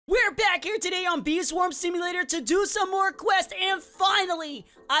back here today on Bee Swarm Simulator to do some more quests, and finally,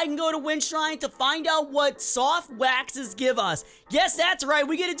 I can go to Wind Shrine to find out what soft waxes give us. Yes, that's right,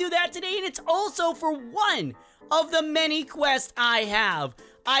 we get to do that today, and it's also for one of the many quests I have.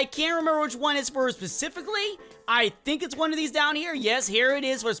 I can't remember which one it's for specifically. I think it's one of these down here. Yes, here it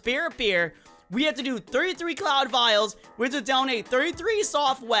is for Spirit Beer. We have to do 33 cloud vials, we have to donate 33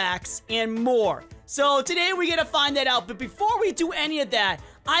 soft wax, and more. So today we get to find that out, but before we do any of that,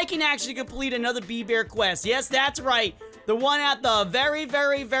 I can actually complete another Bee Bear quest. Yes, that's right. The one at the very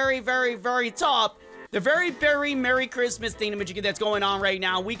top. The very Merry Christmas thingamajiggy that's going on right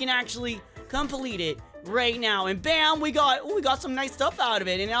now. We can actually complete it right now. And bam, we got some nice stuff out of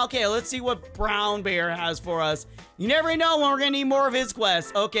it. And okay, let's see what Brown Bear has for us. You never know when we're gonna need more of his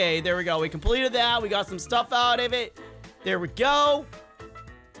quests. Okay, there we go. We completed that. We got some stuff out of it. There we go.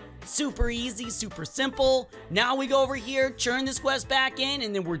 Super easy, super simple. Now we go over here, turn this quest back in,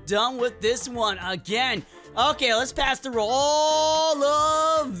 and then we're done with this one again. Okay, let's pass through all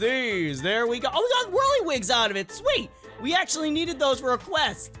of these. There we go. Oh, we got whirlywigs out of it. Sweet. We actually needed those for a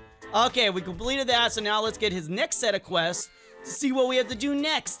quest. Okay, we completed that, so now let's get his next set of quests to see what we have to do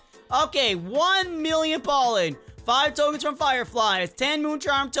next. Okay, 1 million pollen, 5 tokens from fireflies, 10 moon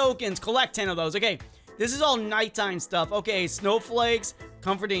charm tokens, collect 10 of those. Okay, this is all nighttime stuff. Okay, snowflakes,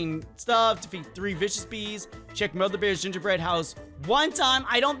 comforting stuff, defeat 3 vicious bees, check Mother Bear's gingerbread house one time.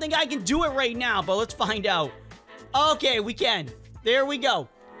 I don't think I can do it right now, but let's find out. Okay, we can. There we go.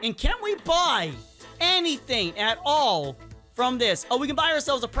 And can we buy anything at all from this? Oh, we can buy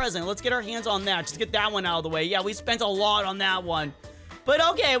ourselves a present. Let's get our hands on that. Just get that one out of the way. Yeah, we spent a lot on that one. But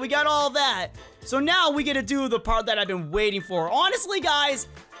okay, we got all that. So now we get to do the part that I've been waiting for. Honestly, guys,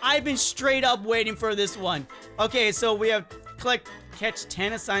 I've been straight up waiting for this one. Okay, so we have catch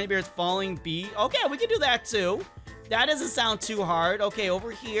 10 of Sunny Bear's falling bee. Okay, we can do that too. That doesn't sound too hard. Okay,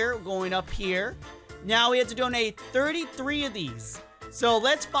 over here, going up here. Now we have to donate 33 of these. So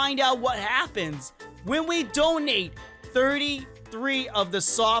let's find out what happens when we donate 33 of the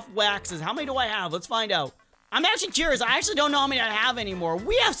soft waxes. How many do I have? Let's find out. I'm actually curious. I actually don't know how many I have anymore.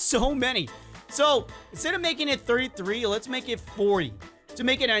 We have so many. So instead of making it 33, let's make it 40 to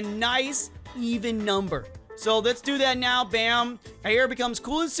make it a nice even number. So let's do that now. Bam. Our air becomes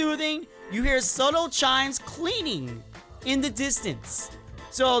cool and soothing. You hear subtle chimes cleaning in the distance.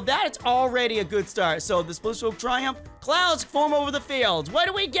 So that's already a good start. So the split stroke triumph. Clouds form over the fields. What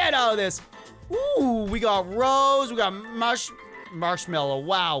do we get out of this? Ooh, we got rose. We got marshmallow.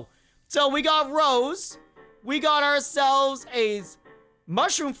 Wow. So we got rose. We got ourselves a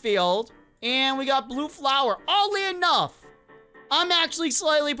mushroom field. And we got blue flower. Oddly enough, I'm actually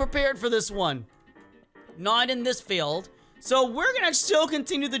slightly prepared for this one. Not in this field. So we're gonna still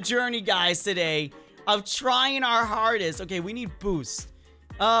continue the journey, guys, today of trying our hardest. Okay, we need boost.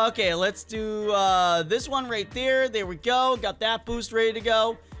 Okay, let's do this one right there. There we go. Got that boost ready to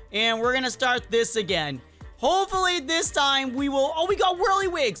go. And we're gonna start this again. Hopefully this time we will... Oh, we got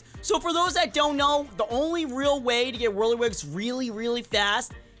whirlywigs. So for those that don't know, the only real way to get whirlywigs really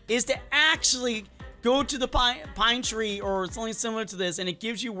fast is to actually go to the pine tree or something similar to this, and it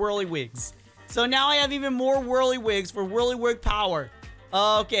gives you whirlywigs. So now I have even more whirlywigs for whirlywig power.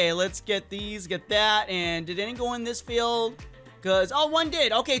 Okay, let's get these, get that. And did any go in this field? Because, oh, one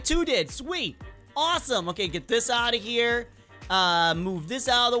did. Okay, 2 did. Sweet. Awesome. Okay, get this out of here. Move this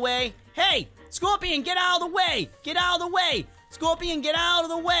out of the way. Hey, Scorpion, get out of the way. Get out of the way. Scorpion, get out of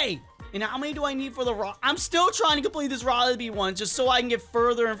the way. And how many do I need for the raw? I'm still trying to complete this Raleigh Bee one just so I can get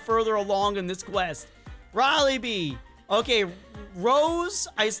further and further along in this quest. Raleigh Bee. Okay, Rose,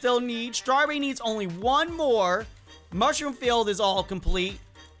 I still need. Strawberry needs only 1 more. Mushroom Field is all complete.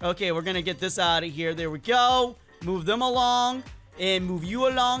 Okay, we're gonna get this out of here. There we go. Move them along. And move you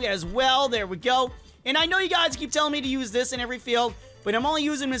along as well. There we go. And I know you guys keep telling me to use this in every field, but I'm only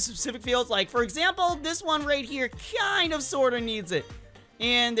using them in specific fields. Like, for example, this one right here kind of sort of needs it.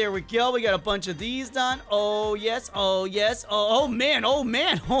 And there we go. We got a bunch of these done. Oh, yes. Oh, yes. Oh, man. Oh,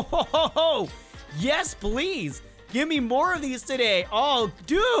 man. Ho, ho, ho, ho. Yes, please. Give me more of these today. Oh,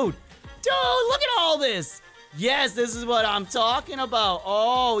 dude. Dude, look at all this. Yes, this is what I'm talking about.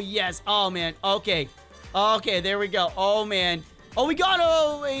 Oh, yes. Oh, man. Okay. Okay, there we go. Oh, man. Oh, we got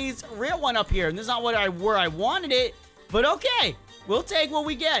a rare one up here. And this is not where I wanted it. But okay. We'll take what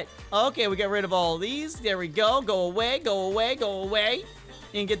we get. Okay, we got rid of all of these. There we go. Go away. Go away. Go away.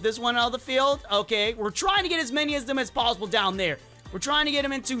 And get this one out of the field. Okay, we're trying to get as many of them as possible down there. We're trying to get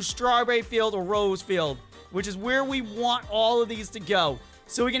them into Strawberry Field or Rose Field, which is where we want all of these to go.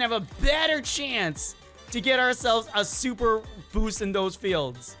 So we can have a better chance to get ourselves a super boost in those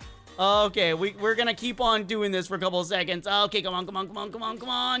fields. Okay, we're gonna keep on doing this for a couple of seconds. Okay, come on, come on, come on, come on, come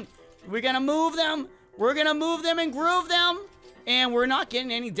on. We're gonna move them. We're gonna move them and groove them. And we're not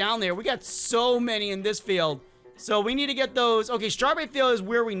getting any down there. We got so many in this field. So we need to get those. Okay, strawberry field is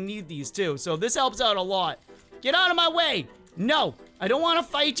where we need these too. So this helps out a lot. Get out of my way. No, I don't want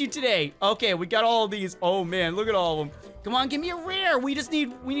to fight you today. Okay, we got all of these. Oh man, look at all of them. Come on, give me a rare. We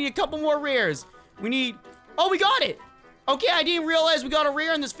need a couple more rares. Oh, we got it. Okay, I didn't realize we got a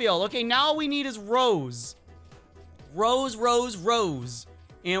rare in this field. Okay, now all we need is rose. Rose.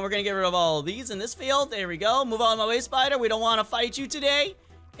 And we're gonna get rid of all of these in this field. There we go. Move out of my way, spider. We don't want to fight you today.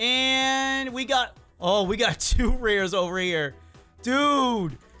 And we got 2 rares over here.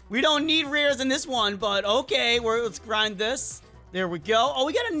 Dude, we don't need rares in this one, but okay. Let's grind this. There we go. Oh,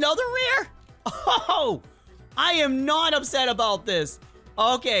 we got another rare? Oh, I am not upset about this.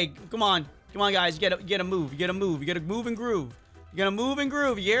 Okay, come on. Come on, guys. You gotta move. You gotta move. You gotta move and groove. You gotta move and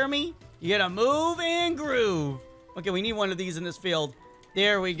groove. You hear me? You gotta move and groove. Okay, we need one of these in this field.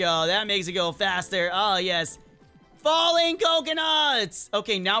 There we go. That makes it go faster. Oh, yes. Falling coconuts.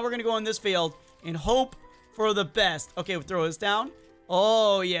 Okay, now we're going to go in this field and hope for the best. Okay, we'll throw this down.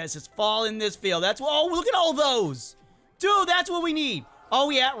 Oh, yes. It's fall in this field. Oh, look at all those. Dude, that's what we need. Oh,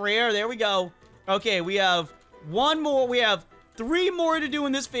 yeah, rare. There we go. Okay, we have 1 more. We have 3 more to do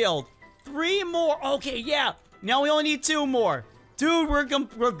in this field. 3 more. Okay, yeah. Now we only need 2 more. Dude, we're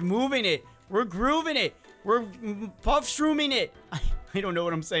moving it. We're grooving it. We're puff shrooming it. I don't know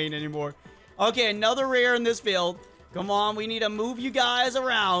what I'm saying anymore. Okay, another rare in this field. Come on, we need to move you guys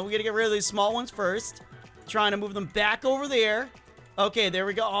around. We gotta get rid of these small ones first. Trying to move them back over there. Okay, there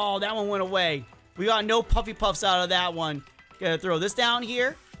we go. Oh, that one went away. We got no puffy puffs out of that one. Gotta throw this down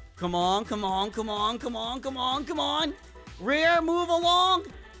here. Come on. Rare, move along.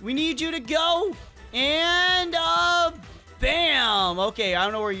 We need you to go. And, bam. Okay, I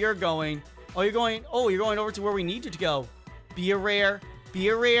don't know where you're going. Oh, you're going over to where we need you to go. Be a rare.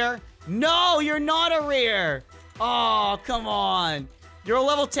 No, you're not a rare. Oh, come on. You're a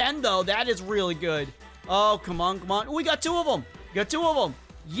level 10, though. That is really good. Oh, come on. Oh, we got 2 of them.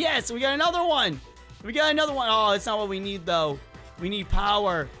 Yes, we got another one. Oh, it's not what we need, though. We need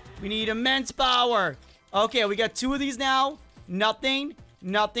power. We need immense power. Okay, we got 2 of these now. Nothing.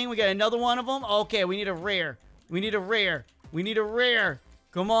 We got another one of them. Okay, we need a rare.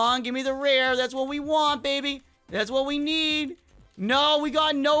 Come on, give me the rare. That's what we want, baby. That's what we need. No, we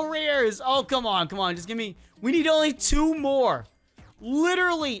got no rares. Oh, come on. Just give me. We need only 2 more.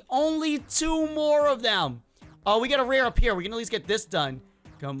 Literally, only 2 more of them. Oh, we got a rare up here. We can at least get this done.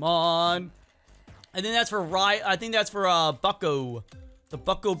 Come on. I think that's for Bucko. The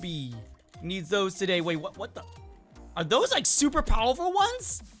Bucko Bee needs those today. Wait, what the? Are those like super powerful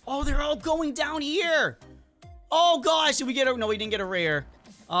ones? Oh, they're all going down here. Oh gosh, did we get a? No, we didn't get a rare.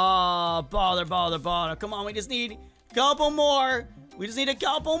 Oh, bother. Come on, we just need a couple more.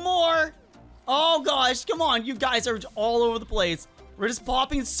 Oh gosh, come on. You guys are all over the place. We're just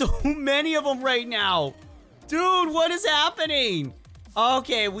popping so many of them right now. Dude, what is happening?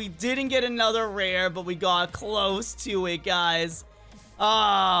 Okay, we didn't get another rare, but we got close to it, guys.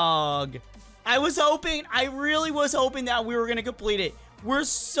 Ugh. I really was hoping that we were going to complete it. We're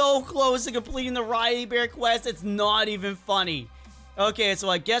so close to completing the Riley Bear quest, it's not even funny. Okay, so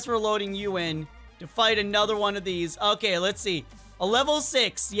I guess we're loading you in to fight another one of these. Okay, let's see. A level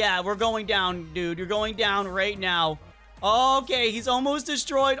 6. Yeah, we're going down, dude. You're going down right now. Okay, he's almost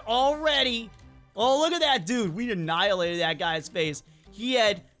destroyed already. Oh, look at that, dude. We annihilated that guy's face. He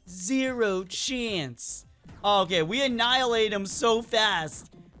had 0 chance. Okay, we annihilated him so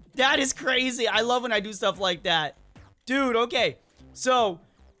fast. That is crazy. I love when I do stuff like that. Dude, okay. So,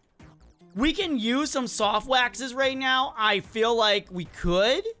 we can use some soft waxes right now. I feel like we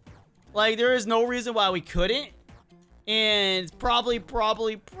could. Like, there is no reason why we couldn't. And it's probably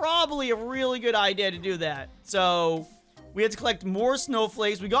a really good idea to do that. So, we had to collect more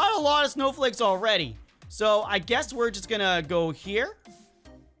snowflakes. We got a lot of snowflakes already. So, I guess we're just gonna go here.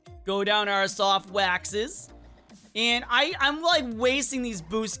 Go down our soft waxes. And I'm like wasting these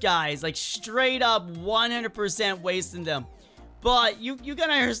boost guys. Like, straight up 100% wasting them. But you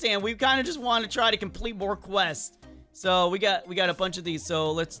gotta understand, we kind of just want to try to complete more quests. So we got a bunch of these.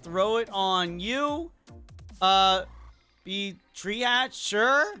 So let's throw it on you. Be tree hatch,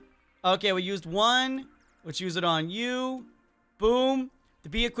 sure. Okay, we used 1. Let's use it on you. Boom. The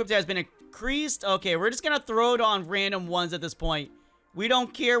bee equipped has been increased. Okay, we're just gonna throw it on random ones at this point. We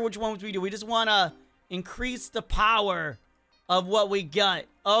don't care which ones we do. We just wanna increase the power of what we got.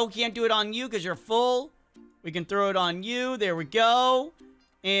 Oh, can't do it on you because you're full. We can throw it on you. There we go.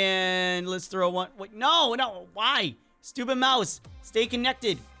 And let's throw one. Wait, no. Why? Stupid mouse. Stay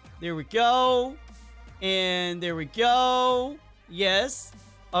connected. There we go. And there we go. Yes.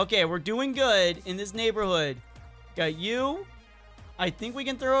 Okay, we're doing good in this neighborhood. Got you. I think we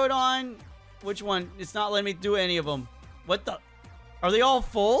can throw it on. Which one? It's not letting me do any of them. What the? Are they all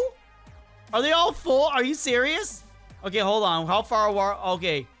full? Are they all full? Are you serious? Okay, hold on. How far are...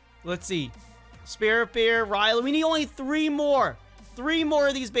 Okay, let's see. Spirit Bear, Riley. We need only 3 more. 3 more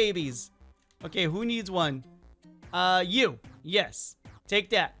of these babies. Okay, who needs one? You. Yes. Take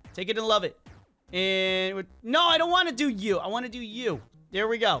that. Take it and love it. And... No, I don't want to do you. I want to do you. There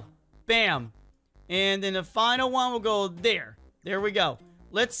we go. Bam. And then the final one will go there. There we go.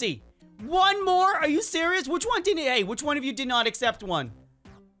 Let's see. 1 more? Are you serious? Which one didn't... Hey, which one of you did not accept one?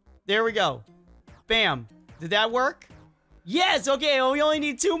 There we go. Bam. Did that work? Yes, okay. Well, we only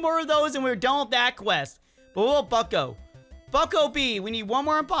need 2 more of those and we're done with that quest. But what about Bucko? Bucko B. We need 1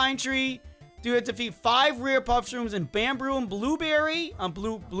 more in Pine Tree. Do it to defeat 5 rare Puffshrooms and Bamboo and Blueberry.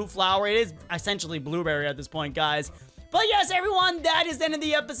 Blue flower. It is essentially Blueberry at this point, guys. But yes, everyone, that is the end of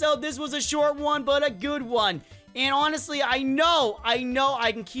the episode. This was a short one, but a good one. And honestly, I know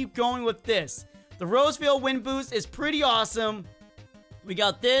I can keep going with this. The Rosefield Wind Boost is pretty awesome. We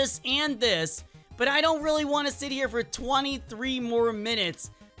got this and this. But I don't really want to sit here for 23 more minutes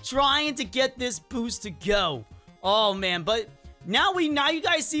trying to get this boost to go. Oh, man. But now you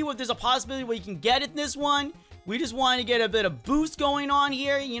guys see what there's a possibility where you can get it this one. We just wanted to get a bit of boost going on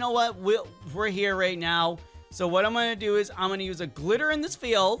here. You know what? We're here right now. So what I'm going to do is I'm going to use a glitter in this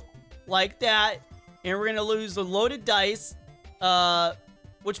field like that. And we're going to lose the loaded dice.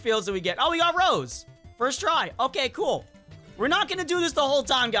 Which fields do we get? Oh, we got Rose. First try. Okay, cool. We're not going to do this the whole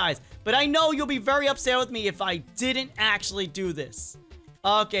time, guys. But I know you'll be very upset with me if I didn't actually do this.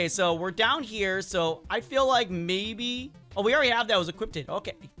 Okay, so we're down here. So I feel like maybe... Oh, we already have that. It was equipped.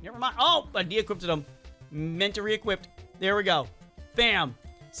 Okay, never mind. Oh, I de-equipped them. Meant to re-equipped. There we go. Bam.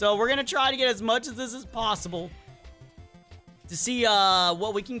 So we're going to try to get as much of this as possible to see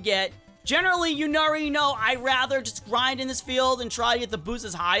what we can get. Generally, you already know I'd rather just grind in this field and try to get the boost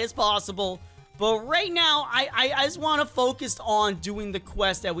as high as possible. But right now, I just want to focus on doing the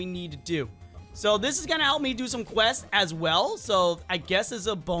quest that we need to do. So this is going to help me do some quests as well. So I guess it's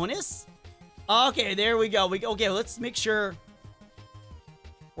a bonus. Okay, there we go. Okay, let's make sure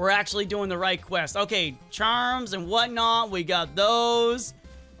we're actually doing the right quest. Okay, charms and whatnot. We got those.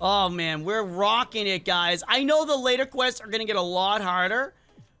 Oh, man, we're rocking it, guys. I know the later quests are going to get a lot harder.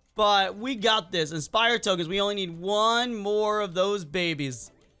 But we got this. Inspire tokens. We only need 1 more of those babies.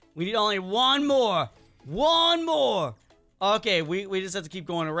 We need only 1 more. 1 more. Okay, we just have to keep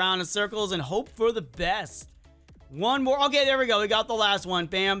going around in circles and hope for the best. 1 more. Okay, there we go. We got the last one.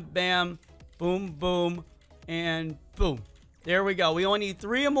 Bam, bam, boom, boom, and boom. There we go. We only need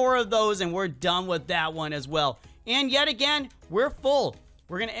 3 more of those and we're done with that one as well. And yet again, we're full.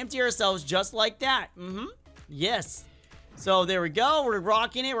 We're going to empty ourselves just like that. Yes. So there we go. We're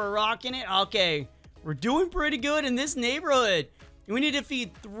rocking it. We're rocking it. Okay. We're doing pretty good in this neighborhood. We need to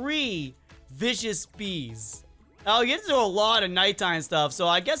feed 3 vicious bees. Oh, you get to do a lot of nighttime stuff. So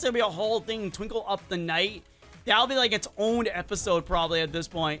I guess there'll be a whole thing, Twinkle Up the Night. That'll be like its own episode probably at this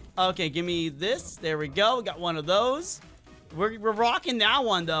point. Okay, give me this. There we go. We got one of those. We're rocking that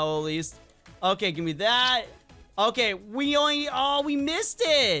one though, at least. Okay, give me that. Okay, we missed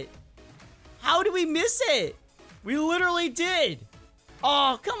it. How did we miss it? We literally did.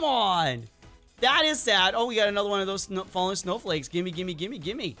 Oh, come on. That is sad. Oh, we got another one of those falling snowflakes. Gimme, gimme, gimme,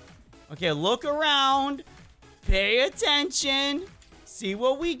 gimme. Okay, look around. Pay attention. See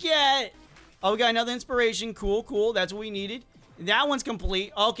what we get. Oh, we got another inspiration. Cool, cool. That's what we needed. That one's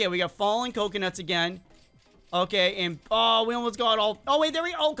complete. Okay, we got fallen coconuts again. Okay, and oh, we almost got all. Oh, wait, there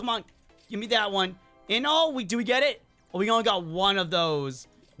we go. Oh, come on. Give me that one. And oh, do we get it? Oh, we only got 1 of those.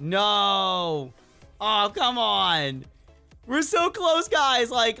 No. Oh, come on. We're so close,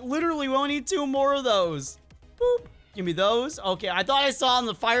 guys. Like, literally, we only need 2 more of those. Boop. Give me those. Okay, I thought I saw on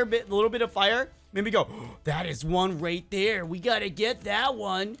the fire bit, a little bit of fire. Maybe go, oh, that is one right there. We got to get that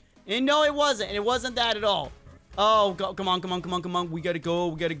one. And no, it wasn't. It wasn't that at all. Oh, come on, come on, come on, come on. We got to go.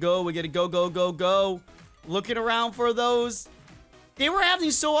 We got to go. We got to go, go, go, go. Looking around for those. They were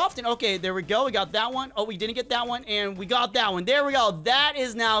happening so often. Okay, there we go. We got that one. Oh, we didn't get that one. And we got that one. There we go. That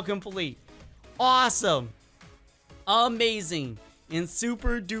is now complete. Awesome. Amazing. And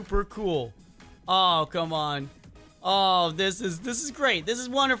super duper cool. Oh, come on. Oh, this is great. This is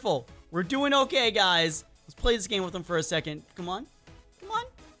wonderful. We're doing okay, guys. Let's play this game with them for a second. Come on. Come on.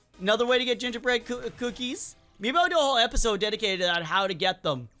 Another way to get gingerbread cookies. Maybe I'll do a whole episode dedicated to how to get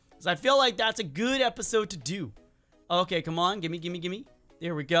them. Because I feel like that's a good episode to do. Okay, come on. Gimme, gimme, gimme.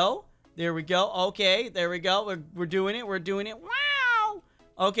 There we go. There we go. Okay, there we go. We're doing it. We're doing it. Wow.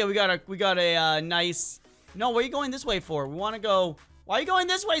 Okay, we got a nice... No, where are you going this way for? We want to go... Why are you going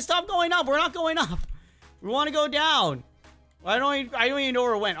this way? Stop going up. We're not going up. We want to go down. I don't even know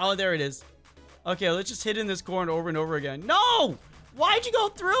where it went. Oh, there it is. Okay, let's just hit in this corner over and over again. No! Why'd you go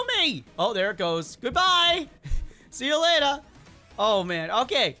through me? Oh, there it goes. Goodbye. See you later. Oh, man.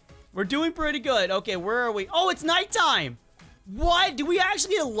 Okay. We're doing pretty good. Okay, where are we? Oh, it's nighttime. What? Did we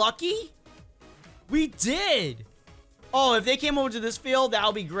actually get lucky? We did. Oh, if they came over to this field, that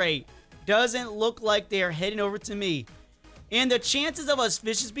would be great. Doesn't look like they are heading over to me. And the chances of us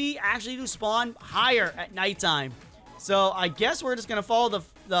fishes bee actually do spawn higher at nighttime. So I guess we're just going to follow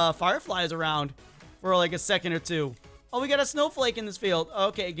the fireflies around for like a second or two. Oh, we got a snowflake in this field.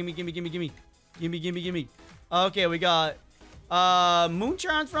 Okay, gimme. Okay, we got moon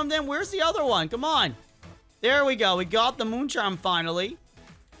charms from them. Where's the other one? Come on. There we go. We got the moon charm finally.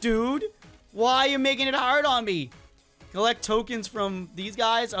 Dude, why are you making it hard on me? Collect tokens from these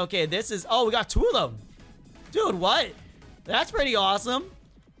guys. Okay, this is... Oh, we got 2 of them. Dude, what? That's pretty awesome.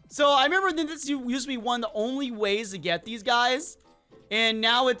 So, I remember that this used to be one of the only ways to get these guys. And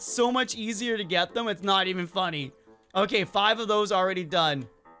now it's so much easier to get them. It's not even funny. Okay, 5 of those already done.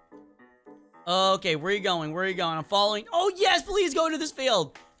 Okay, where are you going? Where are you going? I'm following... Oh, yes, please go to this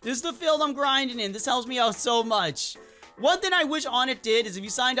field. This is the field I'm grinding in. This helps me out so much. One thing I wish Onett did is if you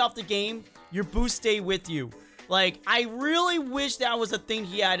signed off the game, your boost stay with you. Like, I really wish that was a thing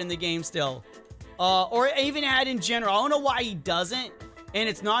he had in the game still. Or even had in general. I don't know why he doesn't. And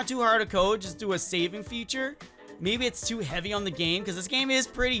it's not too hard to code. Just do a saving feature. Maybe it's too heavy on the game because this game is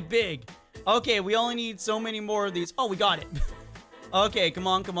pretty big. Okay, we only need so many more of these. Oh, we got it. Okay, come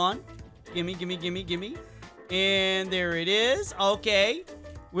on, come on. Gimme. And there it is. Okay.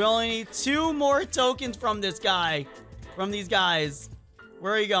 We only need 2 more tokens from this guy. From these guys.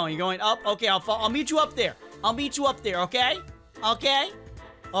 Where are you going? You going up? Okay, I'll meet you up there. I'll meet you up there, okay? Okay?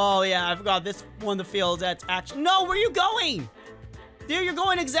 Oh, yeah, I forgot this one of the fields. That's actually... No, where are you going? There, you're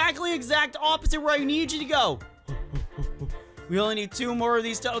going exact opposite where I need you to go. We only need 2 more of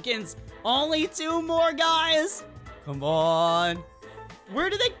these tokens. Only 2 more, guys. Come on. Where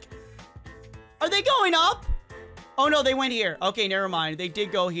do they... Are they going up? Oh, no, they went here. Okay, never mind. They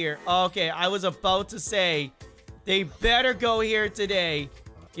did go here. Okay, I was about to say, they better go here today.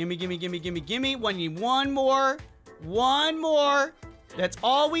 Gimme. We need 1 more. 1 more. That's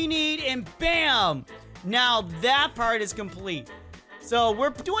all we need, and bam! Now that part is complete. So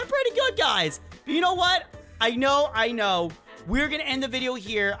we're doing pretty good, guys. But you know what? I know. We're gonna end the video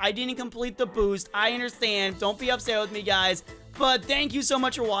here. I didn't complete the boost. I understand. Don't be upset with me, guys. But thank you so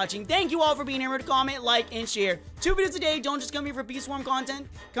much for watching. Thank you all for being here to comment, like, and share. 2 videos a day. Don't just come here for Bee Swarm content.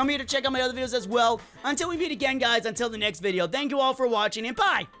 Come here to check out my other videos as well. Until we meet again, guys. Until the next video. Thank you all for watching, and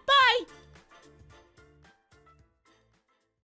bye. Bye.